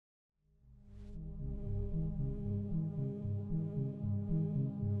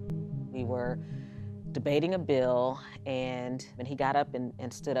We were debating a bill, and he got up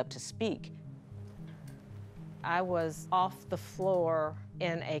and stood up to speak. I was off the floor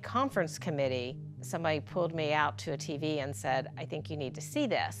in a conference committee. Somebody pulled me out to a TV and said, "I think you need to see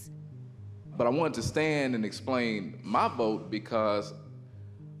this." But I wanted to stand and explain my vote because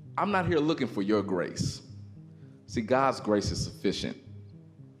I'm not here looking for your grace. See, God's grace is sufficient.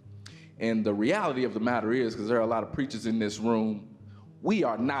 And the reality of the matter is, because there are a lot of preachers in this room, we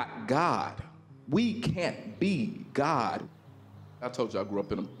are not God. We can't be God. I told you I grew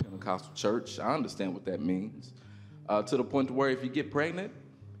up in a Pentecostal church. I understand what that means. To the point to where if you get pregnant,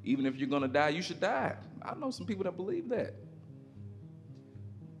 even if you're gonna die, you should die. I know some people that believe that.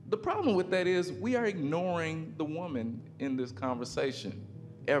 The problem with that is we are ignoring the woman in this conversation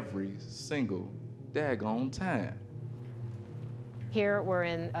every single daggone time. Here we're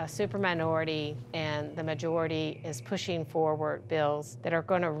in a super minority, and the majority is pushing forward bills that are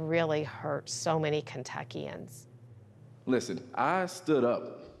going to really hurt so many Kentuckians. Listen, I stood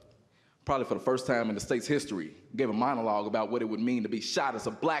up, probably for the first time in the state's history, gave a monologue about what it would mean to be shot as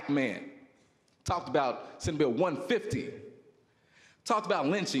a black man. Talked about Senate Bill 150. Talked about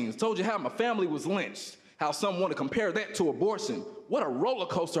lynchings, told you how my family was lynched, how some want to compare that to abortion. What a roller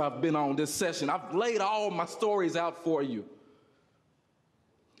coaster I've been on this session. I've laid all my stories out for you.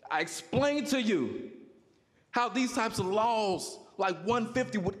 I explained to you how these types of laws, like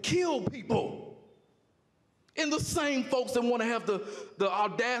 150, would kill people. And the same folks that want to have the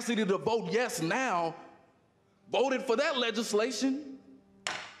audacity to vote yes now voted for that legislation.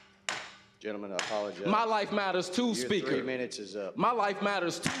 Gentlemen, I apologize. My life matters too, Speaker. Your 3 minutes is up. My life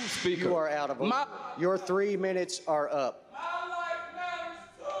matters too, Speaker. You are out of order. Your 3 minutes are up. My life matters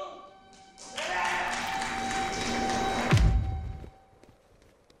too.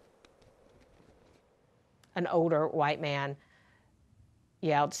 An older white man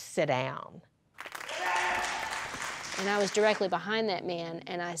yelled, "Sit down." And I was directly behind that man,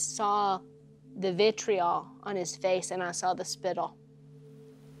 and I saw the vitriol on his face, and I saw the spittle.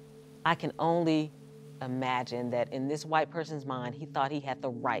 I can only imagine that in this white person's mind, he thought he had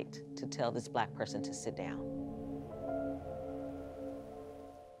the right to tell this black person to sit down.